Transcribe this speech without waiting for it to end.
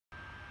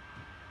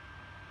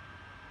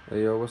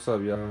Hey yo, what's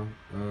up y'all?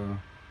 I'm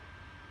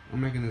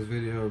making this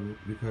video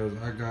because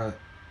I got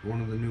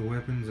one of the new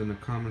weapons in the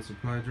common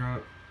supply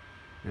drop,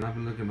 and I've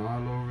been looking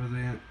all over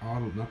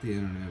not the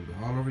internet,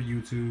 but all over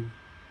YouTube,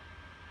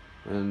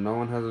 and no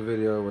one has a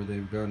video where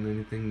they've gotten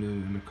anything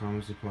new in the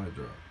common supply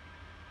drop.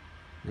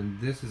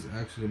 And this is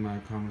actually my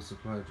common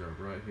supply drop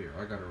right here.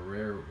 I got a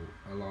rare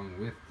along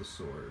with the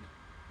sword.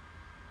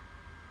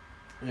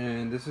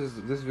 And this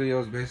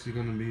video is basically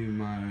gonna be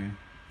my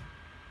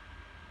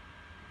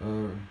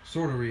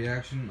sort of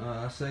reaction.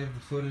 I saved the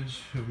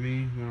footage of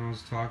me when I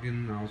was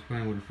talking. I was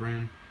playing with a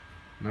friend,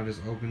 and I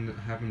just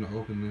happened to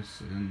open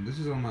this, and this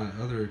is on my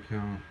other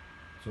account.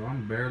 So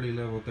I'm barely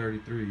level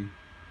 33,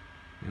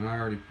 and I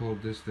already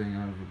pulled this thing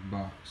out of a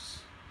box.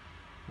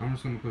 I'm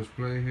just gonna push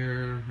play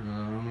here. I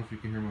don't know if you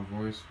can hear my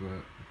voice,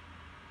 but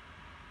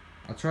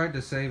I tried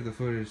to save the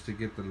footage to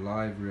get the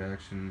live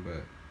reaction,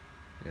 but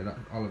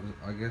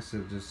I guess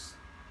it just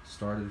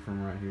started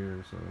from right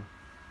here. So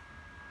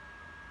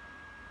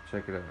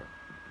check it out.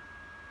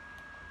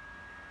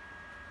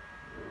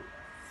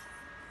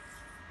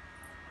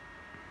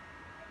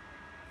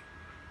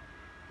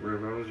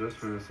 Rev, I was just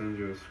gonna send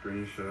you a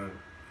screenshot.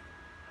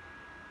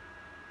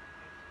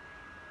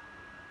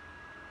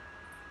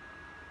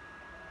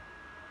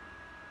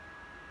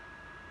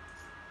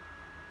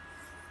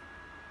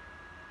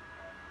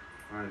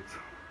 Alright.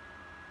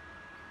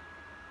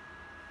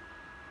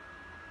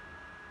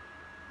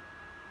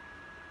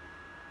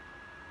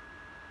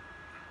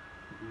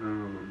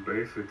 No,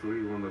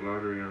 basically won the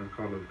lottery on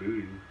Call of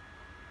Duty.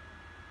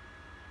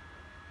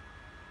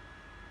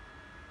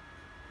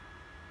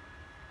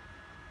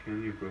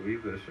 Can you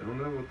believe that shit?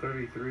 I'm level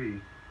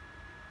 33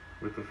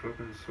 with the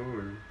fucking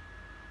sword.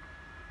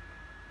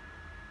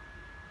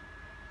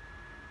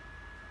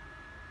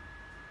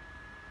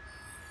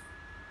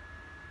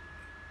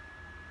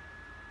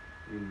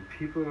 And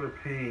people are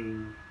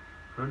paying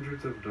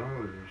hundreds of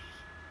dollars.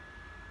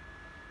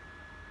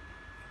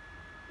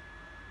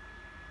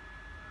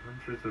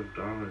 Hundreds of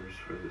dollars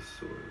for this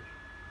sword.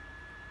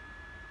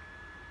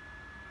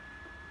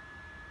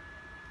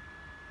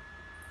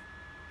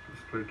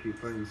 Just keep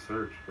playing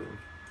search, bro.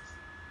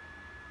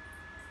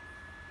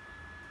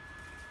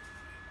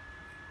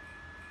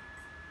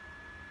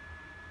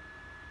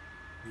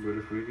 But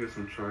if we get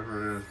some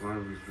try-hard ass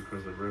lobbies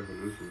because of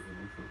revolutions,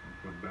 I'm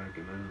fucking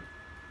backing out.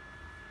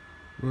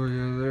 Well,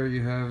 yeah, there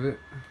you have it.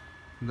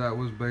 That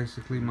was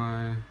basically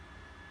my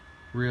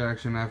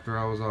reaction after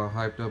I was all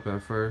hyped up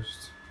at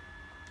first.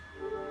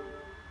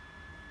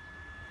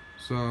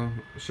 So,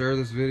 share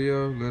this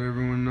video, let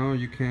everyone know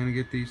you can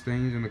get these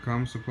things in the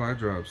common supply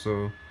drop.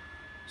 So,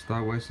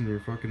 stop wasting your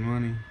fucking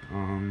money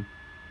on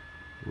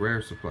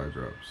rare supply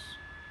drops.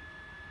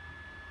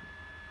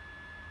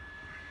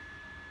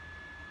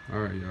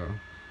 Alright, y'all.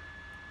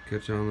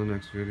 Catch y'all in the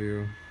next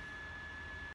video.